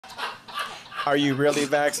Are you really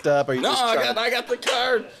vaxxed up? Are you No, just I got the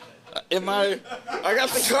card. I got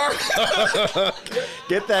the card.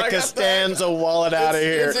 Get that Costanza wallet out of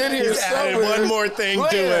here. It's in here He's added somewhere. one more thing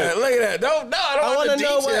Look to at it. that, look at that. I don't I want wanna the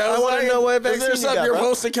know details. what- I wanna know what Is vaccine there you something got, you're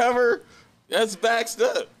bro? supposed to cover? That's vaxxed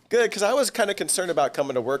up. Good, because I was kind of concerned about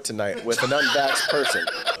coming to work tonight with an unvaxxed person.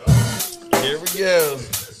 Here we go.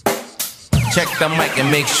 Check the mic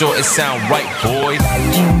and make sure it sound right, boys.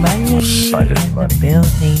 Money in the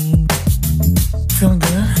building. Feeling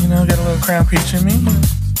good, you know, got a little crown peach in me.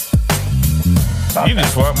 You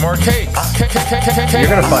just want more cake. You're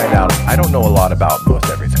gonna find out. I don't know a lot about most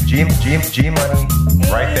everything. G money,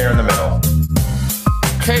 right there in the middle.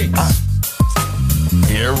 Cake.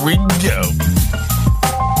 Here we go.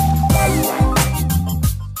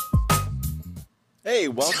 Hey,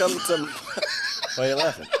 welcome to... Why are you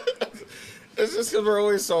laughing? It's just because we're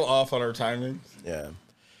always so off on our timing. Yeah.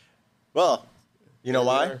 Well, you know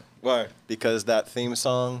why? Why? Because that theme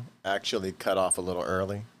song actually cut off a little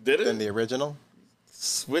early. Did it? Than the original.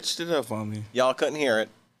 Switched it up on me. Y'all couldn't hear it,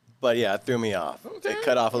 but yeah, it threw me off. Okay. It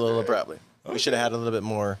cut off a little abruptly. We should have had a little bit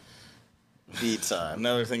more beat time.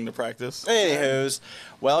 Another thing to practice. Anywho's,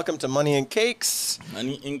 welcome to Money and Cakes.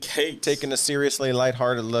 Money and cake. Taking a seriously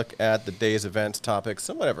lighthearted look at the day's events, topics,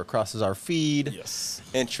 and whatever crosses our feed. Yes.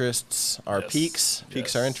 Interests, our Yes. peaks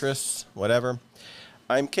Yes. our interests, whatever.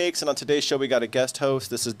 I'm Cakes, and on today's show, we got a guest host.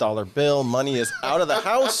 This is Dollar Bill. Money is out of the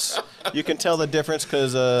house. You can tell the difference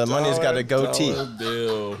because Money's got a goatee. Dollar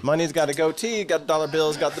Bill. Money's got a goatee, got Dollar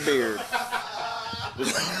Bill's got the beard.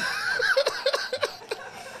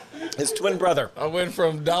 His twin brother. I went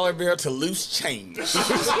from dollar bill to loose change. That's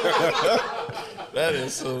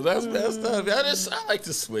messed up. I like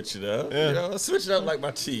to switch it up. Yeah. You know, switch it up like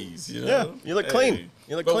my cheese. You know? Yeah, you look clean.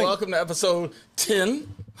 You look but clean. welcome to episode 10.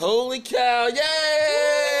 Holy cow!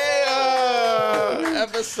 Yay!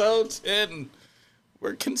 Episode 10.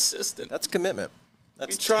 We're consistent. That's commitment.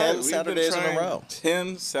 That's We tried. 10 We've been Saturdays in a trying row.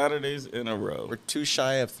 10 Saturdays in a row. We're too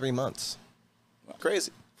shy of 3 months.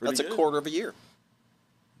 Crazy. Pretty That's good. a quarter of a year.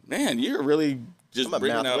 Man, you're really just I'm a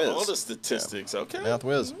bringing math out whiz. all the statistics. Okay. Math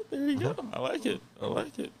whiz. There you go. I like it. Well,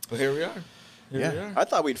 here we are. Here we are. I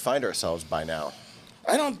thought we'd find ourselves by now.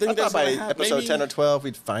 I don't think I that's thought by gonna happen. episode Maybe- 10 or 12,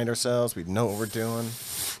 we'd find ourselves. We'd know what we're doing.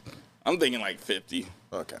 I'm thinking like 50.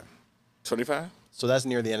 Okay. 25? So that's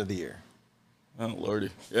near the end of the year. Oh, Lordy.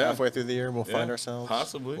 Yeah. Halfway through the year, we'll Yeah, find ourselves.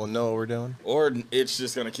 possibly. We'll know what we're doing. Or it's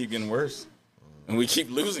just going to keep getting worse. And we keep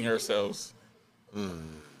losing ourselves.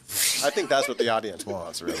 I think that's what the audience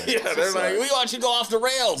wants, really. Yeah, they're like, we want you to go off the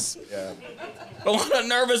rails. Yeah. I want a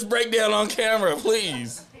nervous breakdown on camera,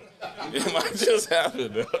 please. It might just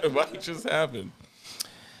happen. It might just happen.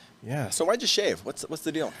 Yeah. So why'd you shave? What's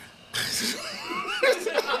the deal?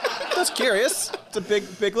 Just curious. It's a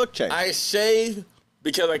big look change. I shaved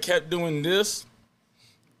because I kept doing this.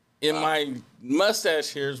 And my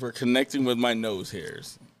mustache hairs were connecting with my nose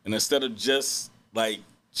hairs. And instead of just like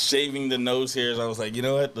shaving the nose hairs, I was like, you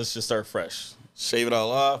know what? Let's just start fresh. Shave it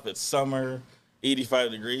all off. It's summer,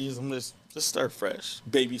 85 degrees. I'm just start fresh.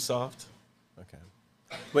 Baby soft. Okay.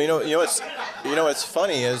 Well, you know what's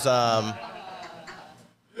funny is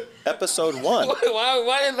episode 1. Why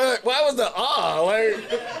was the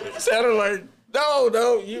like it sounded like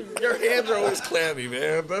no, your hands are always clammy,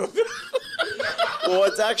 man. Well,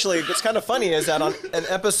 what's kind of funny is that on in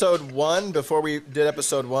episode 1, before we did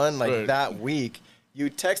episode 1, like Right. that week, you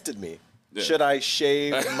texted me, Yeah. should I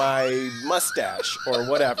shave my mustache or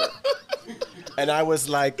whatever? And I was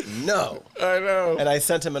like, no. I know. And I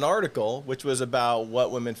sent him an article, which was about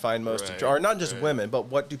what women find most Right, attractive, or not just women, but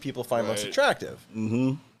what do people find most Right. attractive?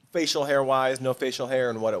 Mm-hmm. Facial hair wise, no facial hair,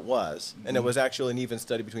 and what it was. And it was actually an even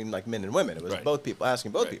study between like men and women. It was Right. both people,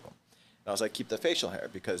 asking both Right. people. And I was like, keep the facial hair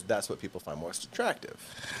because that's what people find most attractive.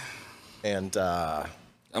 And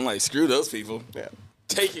I'm like, screw those people. yeah.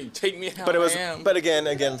 Take me how But it was, I am. but again,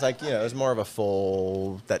 it's like, it was more of a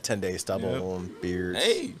full, that 10-day stubble and beards.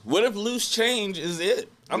 Hey, what if loose change is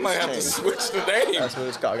it? I might have to change. switch the name. That's what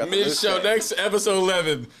it's called. I got the loose Mid-show, change. next episode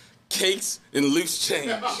 11, cakes and loose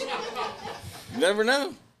change. You never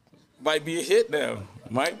know. Might be a hit now.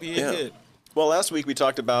 Might be a hit. Well, last week we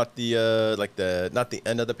talked about the not the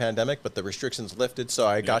end of the pandemic, but the restrictions lifted. So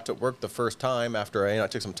I got to work the first time after I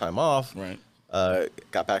took some time off. Right.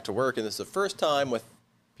 Got back to work, and this is the first time with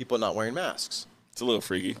people not wearing masks. It's a little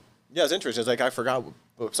freaky. Yeah, it's interesting. It's like I forgot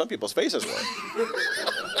what some people's faces were.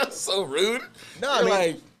 That's so rude. No, I You're mean,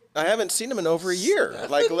 like, I haven't seen them in over a year.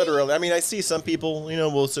 Like literally. I mean, I see some people,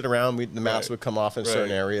 we'll sit around, the mask Right. would come off in certain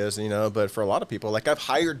Right. areas, but for a lot of people, like I've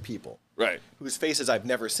hired people right. whose faces I've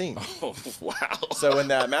never seen. Oh, wow. So when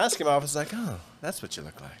that mask came off, it's like, oh, that's what you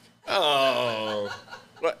look like. Oh.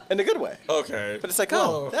 What? in a good way. Okay. But it's like,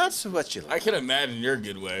 Well, oh, that's what you like. I can imagine your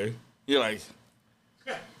good way. You're like,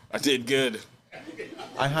 I did good.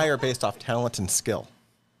 I hire based off talent and skill.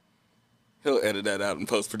 He'll edit that out in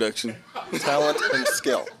post production. Talent and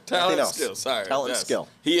skill. Talent Nothing and else. skill. Sorry. Talent and Yes. skill.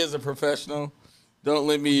 He is a professional. Don't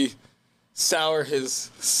let me sour his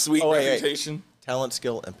sweet Oh, wait. reputation. Talent,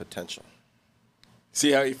 skill, and potential.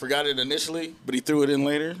 See how he forgot it initially, but he threw it in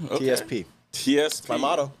later? Okay. TSP. TSP. My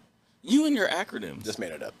motto. You and your acronyms. Just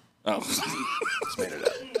made it up. Oh. Just made it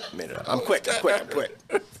up. Made it up. I'm quick.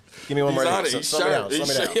 Give me one He's more. on it. So- He's slow me down, sharp.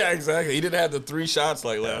 slow me down. Yeah, exactly. He didn't have the 3 shots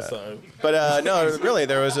like last time. But no, really,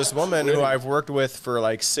 there was this woman who I've worked with for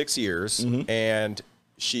like 6 years, Mm-hmm. and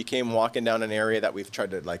she came walking down an area that we've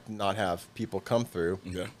tried to like not have people come through.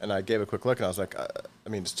 Okay. And I gave a quick look, and I was like, I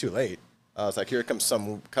mean, it's too late. I was like, here comes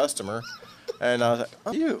some customer, and I was like,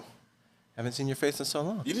 oh, you. Haven't seen your face in so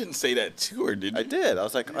long. You didn't say that to her, did you? I did. I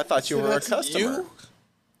was like, I thought you Said were a that to customer. you?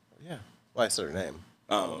 Yeah. Well, I said her name.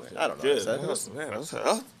 Oh, okay. I don't know. Good. That Man, was- I was like,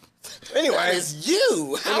 oh, that Anyways, is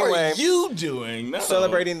you. How Anyway. are you doing? No.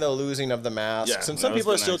 celebrating the losing of the masks, Yeah, and that some was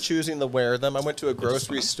people are been still nice. choosing to wear them. I went to a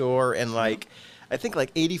grocery fun. store, and like, I think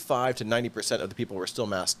like 85 to 90% of the people were still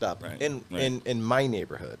masked up Right, in right. in my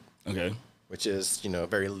neighborhood, Okay. which is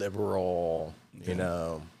very liberal,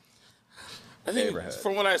 I think Neighborhood.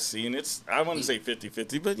 from what I've seen, I wouldn't say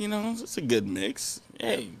 50-50, but it's a good mix.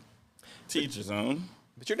 Hey, teach his own.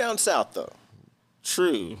 But you're down south though.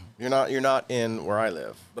 True. You're not in where I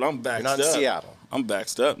live. But I'm backed You're not up. in Seattle. I'm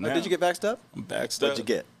backed up now. Did you get vaxxed up? I'm backed What'd up. you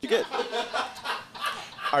get? You get?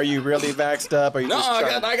 Are you really vaxxed up? Are you No, just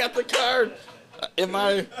trying? I got the card.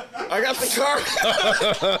 I got the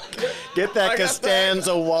card. Get that I got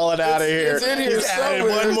Costanza wallet out of here. It's in here He's added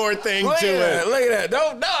somewhere. one more thing Look to at that, it. Look at that.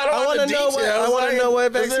 No, I don't I want wanna the know what- details. I wanna know what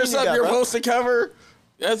Is there vaccine you something got, you're bro? supposed to cover?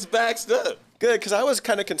 That's backed up. Good, because I was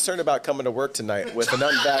kind of concerned about coming to work tonight with an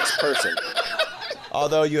unvaxxed person.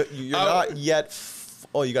 Although you're not yet.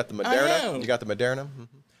 You got the Moderna. am. You got the Moderna. Mhm.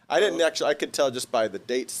 I didn't actually. I could tell just by the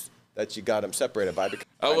dates that you got them separated by. Because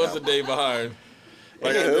I was know. a day behind.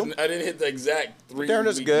 Like Anywho. I didn't hit the exact 3.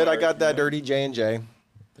 Moderna's good. I got that dirty J&J.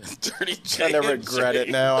 dirty J. I never regret it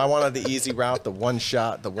now. I wanted the easy route, the one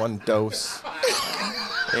shot, the one dose.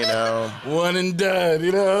 One and done.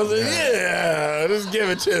 I was like, yeah, just give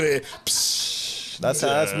it to me. Psh,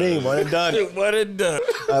 That's me. One and done. One and done.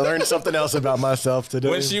 I learned something else about myself today.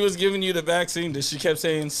 When she was giving you the vaccine, she kept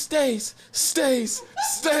saying, Stace, Stace,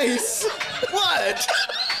 Stace. What?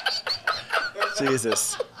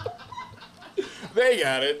 Jesus. They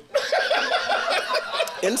got it.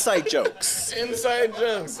 Inside jokes. Inside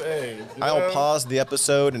jokes. Hey. I'll pause the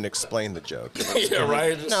episode and explain the joke. Yeah,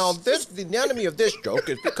 right. Now, the enemy of this joke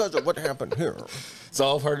is because of what happened here. It's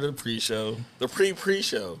all part of the pre-show. The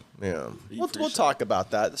pre-show. Yeah, we'll pre-show. talk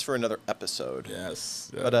about that. That's for another episode.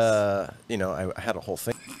 Yes. But I had a whole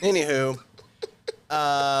thing. Anywho,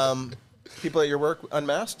 people at your work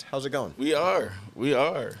unmasked. How's it going? We are.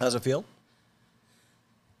 How's it feel?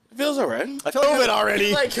 It feels all right. I feel it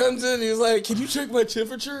already. He comes in, he's like, "Can you check my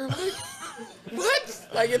temperature?" I'm like, what?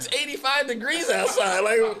 Like it's 85 degrees outside.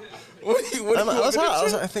 Like, what do you want me to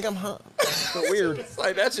check? I think I'm hot. So weird. It's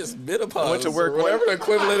like that's just menopause. I went to work or whatever the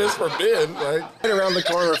equivalent is for men. Like, Right around the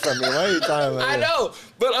corner from me. Why are you talking about I know,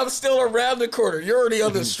 but I'm still around the corner. You're already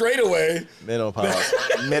on the straightaway. Menopause.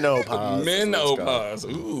 Menopause. Menopause.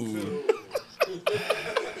 Ooh.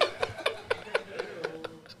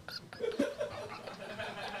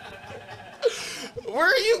 Where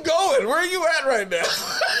are you going? Where are you at right now?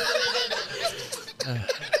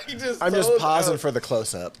 I'm just pausing for the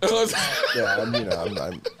close-up. for. Yeah,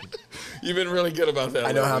 I'm You've been really good about that.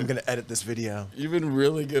 I know how I'm lately. gonna edit this video. You've been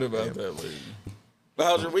really good about that lately. But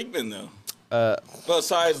how's your week been though?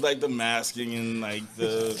 Besides like the masking and like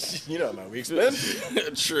the You know how my week's been.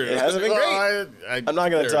 true. It hasn't been great. I'm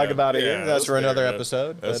not gonna fair talk enough. about it here. Yeah, That's for fair another enough.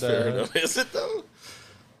 episode. That's but, fair enough. Is it though?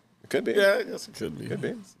 It could be. Yeah, I guess it could be. Could be.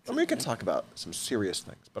 I mean, we can talk about some serious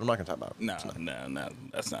things, but I'm not gonna talk about it. No,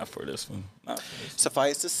 that's not for this one. Not for this.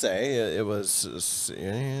 Suffice to say, it was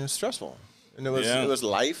stressful, and it Yeah. was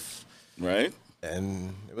life, Right?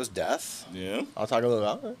 and it was death. Yeah. I'll talk a little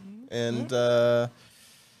about it, and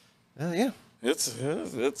yeah, It's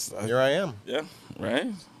here I am. yeah. Right?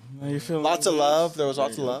 How you feeling? Lots of love. There was There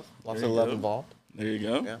lots you of go. love. Lots There of you love go. involved. There you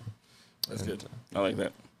go. Yeah, That's good. I like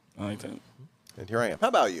that. I like that. and here I am. How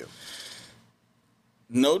about you?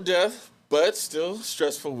 No death, but still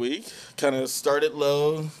stressful week. Kind of started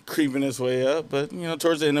low, creeping its way up, but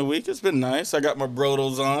towards the end of the week, it's been nice. I got my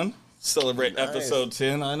Brodos on. Celebrate Nice. episode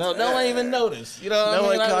 10. I know. No one even noticed. What No I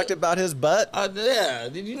one mean? talked about his butt. Yeah.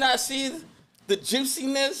 Did you not see the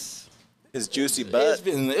juiciness? His juicy It butt.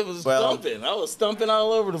 was Well- thumping. I was thumping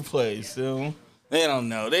all over the place. You know? They don't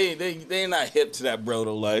know. They're not hip to that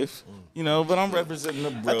brodo life. You know, but I'm representing the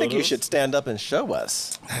brodos. I think you should stand up and show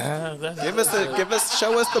us. Show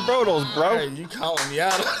Show us the brodels, bro. Hey, you calling me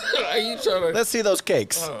out? Are you trying to? Let's see those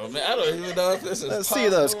cakes. Oh man, I don't even know if this is. Let's see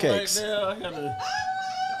those possible cakes. Right now.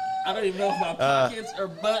 I don't even know if my pockets are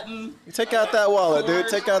buttoned. Take out that wallet, dude.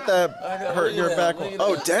 Take out that hurt your back. Look at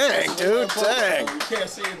Oh, that. dang, dude. Dang. You can't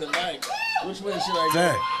see in the mic. Which way should I go?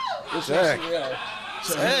 Dang. Which way Dang. should we go?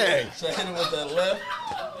 Should I Dang. hit him with that left?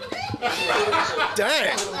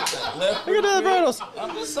 Dang. Left Look at the brodels.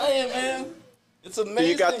 I'm just saying, man. It's amazing.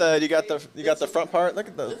 You got the front part. Look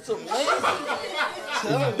at the It's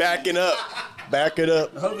amazing. backing up. Back it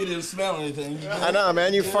up. I hope you didn't smell anything. You I know,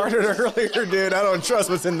 man. You farted earlier, dude. I don't trust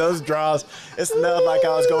what's in those draws. It smelled like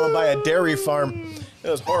I was going by a dairy farm. It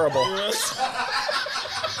was horrible.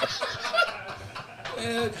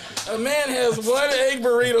 Man, a man has one egg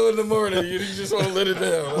burrito in the morning. You just want to let it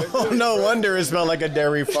down. Like, Oh, no wonder it smelled like a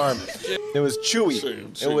dairy farm. It was chewy.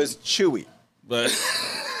 True. It was chewy. but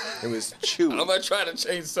It was I'm chewy. gonna try to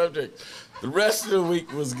change subject. The rest of the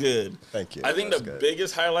week was good. Thank you. I think That the was good.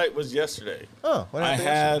 biggest highlight was yesterday. Oh, what I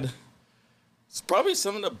happened? had it's probably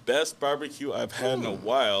some of the best barbecue I've had in a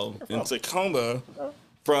while in Tacoma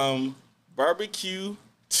from Barbecue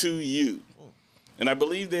to You. And I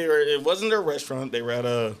believe it wasn't their restaurant. They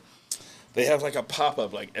were they have like a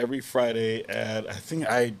pop-up like every Friday at,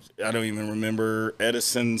 I don't even remember,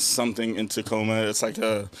 Edison something in Tacoma. It's like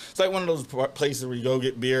one of those places where you go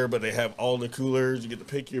get beer, but they have all the coolers. You get to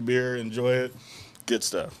pick your beer, enjoy it. Good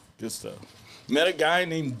stuff. Good stuff. Met a guy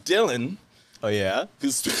named Dylan. Oh, yeah?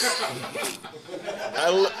 Who's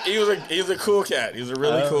he was a cool cat. He was a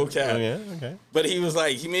really cool cat. Oh, yeah? Okay. But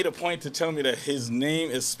he made a point to tell me that his name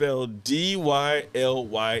is spelled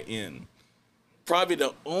Dylyn. Probably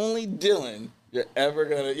the only Dylan you're ever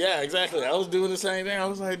gonna. Yeah, exactly. I was doing the same thing. I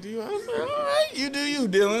was like, all right, you do you,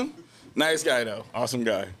 Dylan. Nice guy though. Awesome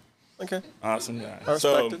guy. Okay. Awesome guy. I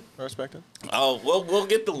respect it. I respect it. We'll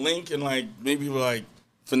get the link and maybe we'll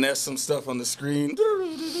finesse some stuff on the screen.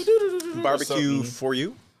 Barbecue for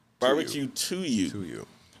you? Barbecue to you. To you.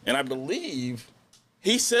 And I believe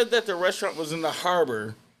he said that the restaurant was in the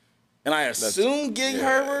harbor, and I assume Gig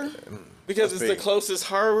Harbor because That's it's the big. closest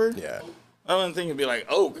harbor. Yeah. I wouldn't think it'd be like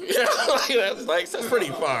Oak. That's pretty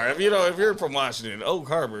far. If you're from Washington, Oak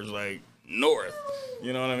Harbor's north.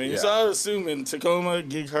 You know what I mean? Yeah. So I would assume in Tacoma,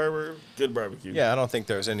 Gig Harbor, good barbecue. Yeah, I don't think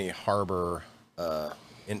there's any harbor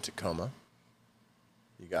in Tacoma.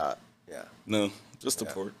 You got, No, just the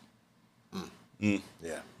port. yeah.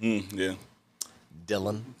 Yeah.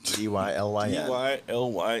 Dylan, D-Y-L-Y-N.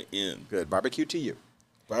 Dylyn. Good. Barbecue to you.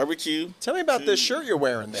 Barbecue. Tell me about this shirt you're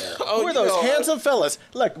wearing there. Oh, Who are you those know, handsome fellas?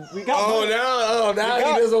 Look, we got money. Now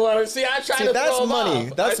got- he doesn't want to see. I tried See, to that's throw him money.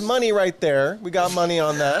 off. That's money right there. We got money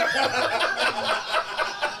on that.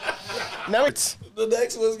 Now it's The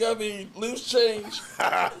next one's gonna be loose change.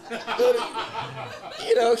 But,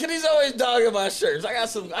 cause he's always dogging my shirts. I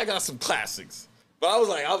got some classics. But I was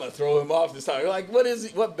like, I'm gonna throw him off this time. Like,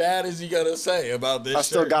 what bad is he gonna say about this? I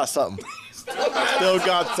still shirt? got something. Still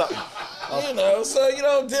got something.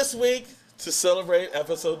 So this week to celebrate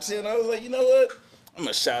episode 10, I was like, you know what? I'm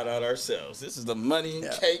gonna shout out ourselves. This is the Money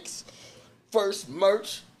and Cakes first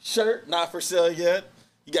merch shirt, not for sale yet.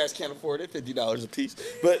 You guys can't afford it, $50 a piece.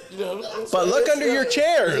 But But look under your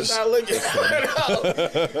chairs. It's not looking.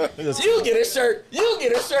 No. You get a shirt. You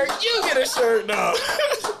get a shirt. You get a shirt. No.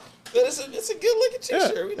 But it's a good looking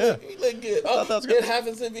t-shirt. We look good. thought that was good. It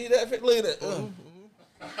happens to be that. Look at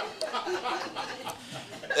that.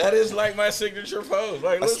 That is like my signature pose.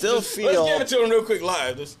 Let's still feel- Let's give it to him real quick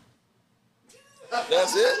live.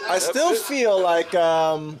 That's it. I still feel like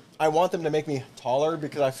I want them to make me taller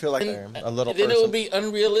because I feel like I'm a little Then person. it would be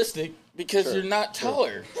unrealistic because you're not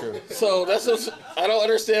taller. True. So I don't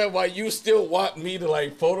understand why you still want me to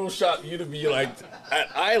Photoshop you to be at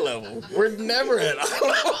eye level. We're never at eye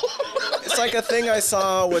level. It's like a thing I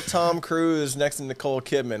saw with Tom Cruise next to Nicole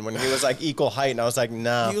Kidman when he was equal height, and I was like,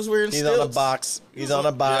 no. He was wearing He's on a stilts. box. He's on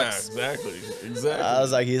a box. Yeah, exactly. I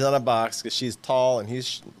was like, he's on a box because she's tall and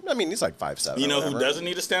he's like 5'7". You know or who whatever. doesn't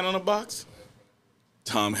need to stand on a box?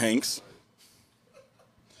 Tom Hanks.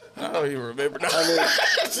 I don't even remember.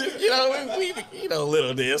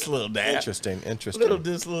 Little this, little that. Interesting. Little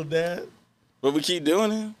this, little that. But we keep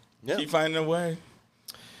doing it. Yeah. Keep finding a way.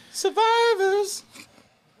 Survivors.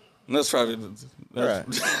 And that's probably Right.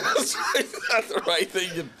 that's not the right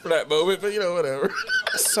thing for that moment, but whatever.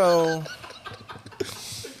 So,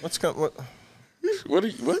 what's come What?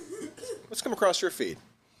 across your feed?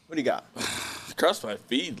 What do you got? across my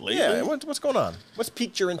feed lately. Yeah, what's going on? What's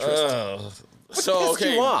piqued your interest? So pissed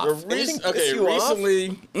you off? Anything piss you off?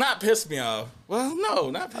 Recently, not pissed me off. Well, no,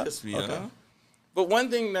 not pissed me off. But one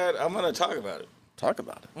thing that I'm gonna talk about it. Talk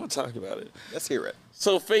about it. I'm gonna talk about it. Let's hear it.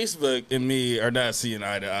 So Facebook and me are not seeing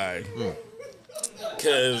eye to eye.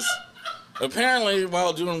 Because apparently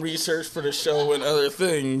while doing research for the show and other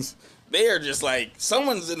things, they are just like,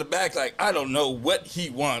 someone's in the back like, I don't know what he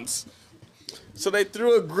wants. So they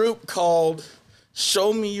threw a group called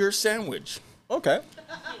Show Me Your Sandwich. Okay.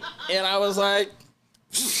 And I was like,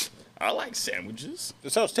 I like sandwiches.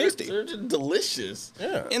 It sounds tasty. They're just delicious.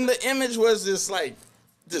 Yeah. And the image was this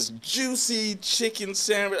juicy chicken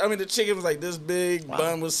sandwich. I mean, the chicken was like this big,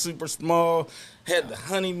 bun was super small, had the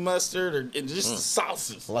honey mustard and just the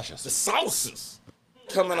sauces. Delicious. The sauces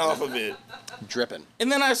coming off of it. Dripping.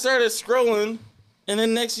 And then I started scrolling, and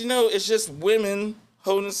then next you know, it's just women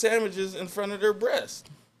holding sandwiches in front of their breast.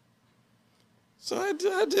 So I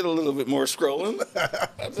did a little bit more scrolling.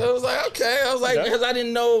 So I was like, okay. I was like, because I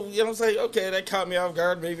didn't know, I was like, okay, that caught me off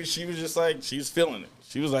guard. Maybe she was just like, she was feeling it.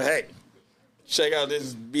 She was like, hey, check out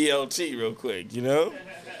this BLT real quick, you know?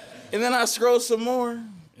 And then I scrolled some more,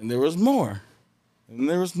 and there was more. And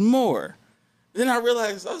there was more. Then I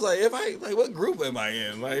realized, I was like, what group am I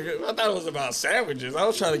in? Like, I thought it was about sandwiches. I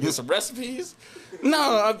was trying to get some recipes.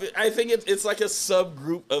 No, I think it's like a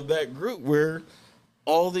subgroup of that group where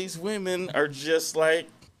all these women are just like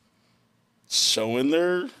showing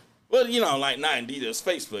their, well, you know, like not indeed it's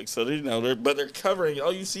Facebook, so you know, but they're covering.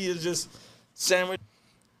 All you see is just sandwich,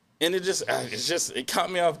 and it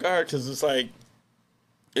caught me off guard because it's like,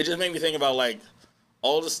 it just made me think about like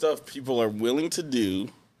all the stuff people are willing to do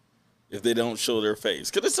if they don't show their face,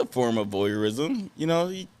 because it's a form of voyeurism, you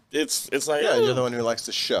know. It's like, Yeah, you're the one who likes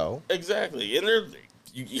to show. Exactly, and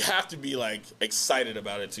you have to be like excited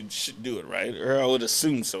about it to do it, right? Or I would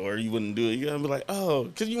assume so, or you wouldn't do it. You gotta be like, oh,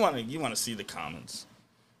 because you want to see the comments,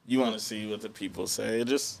 you want to see what the people say. It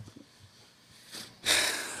just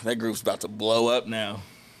that group's about to blow up now.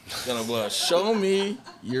 It's gonna blow up. Show me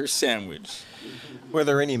your sandwich. Were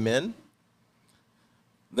there any men?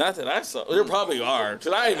 Not that I saw. There probably are,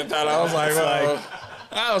 because I even thought I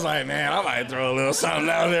was like, man, I might throw a little something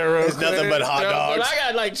out there real quick. It's nothing but hot dogs. But I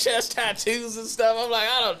got like chest tattoos and stuff. I'm like,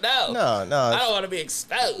 I don't know. No. I don't want to be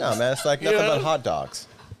exposed. No, man, it's like nothing but hot dogs.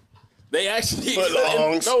 They actually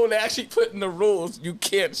Footlongs. they actually put in the rules you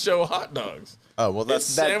can't show hot dogs. Oh, well, that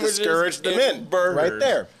Sandwiches discouraged the and men burgers. right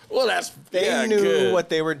there. Well, They knew what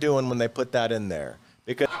they were doing when they put that in there.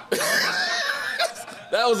 Because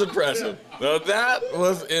that was impressive. No, that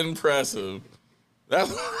was impressive.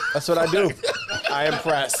 that's what I do. I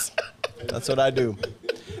impress. That's what I do.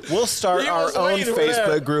 We'll start He our was own waiting for Facebook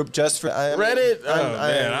that. group just for Reddit.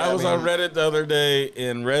 I was on Reddit the other day,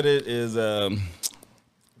 and Reddit is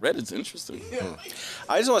Reddit's interesting.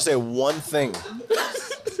 I just want to say one thing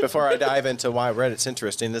before I dive into why Reddit's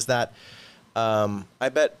interesting is that I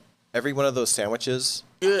bet every one of those sandwiches,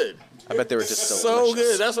 Good. I bet they were just So delicious.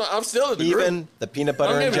 good. That's why I'm still in the Even group. the peanut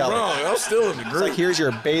butter Don't and get me jelly. wrong. I'm still in the It's group. like, here's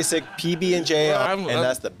your basic PB&J, and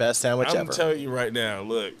that's the best sandwich I'm ever. telling you right now.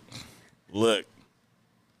 Look.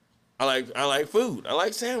 I like food. I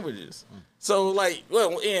like sandwiches. So like,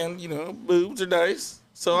 well, and you know, boobs are nice.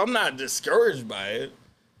 So I'm not discouraged by it.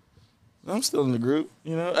 I'm still in the group,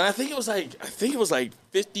 you know. And I think it was like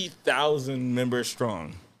 50,000 members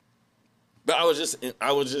strong. But I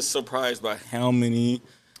was just surprised by how many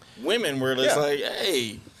women were just like,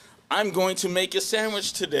 hey, I'm going to make a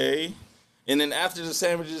sandwich today. And then after the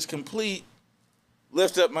sandwich is complete,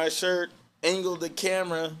 lift up my shirt, angle the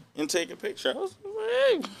camera, and take a picture. I was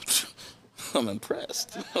like, hey, I'm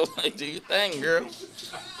impressed. I was like, do your thing, girl.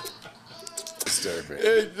 Disturbing.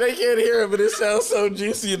 They can't hear it, but it sounds so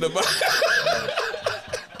juicy in the body.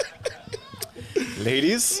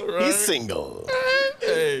 Ladies, Right. he's single.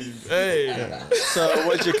 Hey. So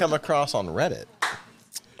what did you come across on Reddit?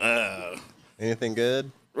 Anything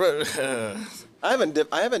good? I haven't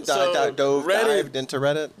So, dived into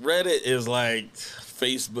Reddit. Reddit is like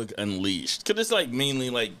Facebook Unleashed, because it's like mainly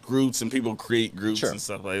like groups and people create groups Sure. and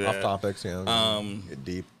stuff like that. Off topics, you know. Get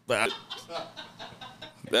deep. But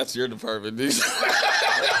that's your department, dude.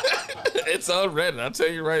 It's on Reddit. I'll tell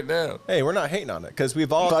you right now. Hey, we're not hating on it because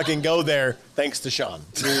we've all fucking go there thanks to Sean.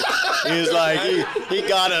 He was like, he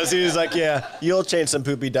got us. He was like, yeah, you'll change some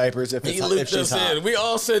poopy diapers if He looped she's us hot. in. We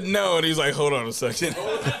all said no, and he's like, "Hold on a second.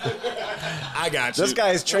 I got you." This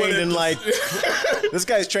guy's trained in this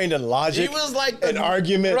guy's trained in logic. He was like an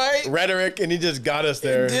argument, right? rhetoric, and he just got us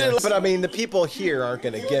there. He did. But I mean, the people here aren't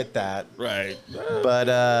going to get that. Right.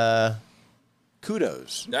 But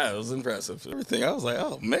kudos. Yeah, it was impressive. Everything. I was like,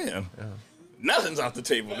 oh man. Nothing's off the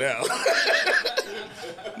table now.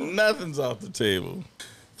 Nothing's off the table.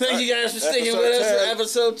 Thank you guys for sticking with us for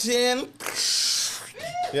episode 10.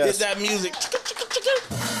 Get Yes. that music.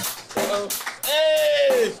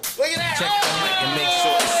 Hey, look at that. Check the mic and make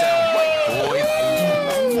sure it sound right,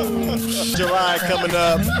 boy. July coming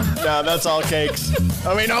up. Nah, that's all cakes.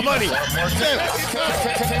 I mean, no money. You're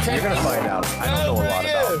gonna find out. I don't know a lot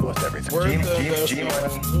about most everything. G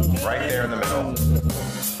Money, right there in the middle.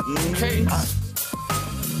 Okay.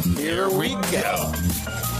 Here we go.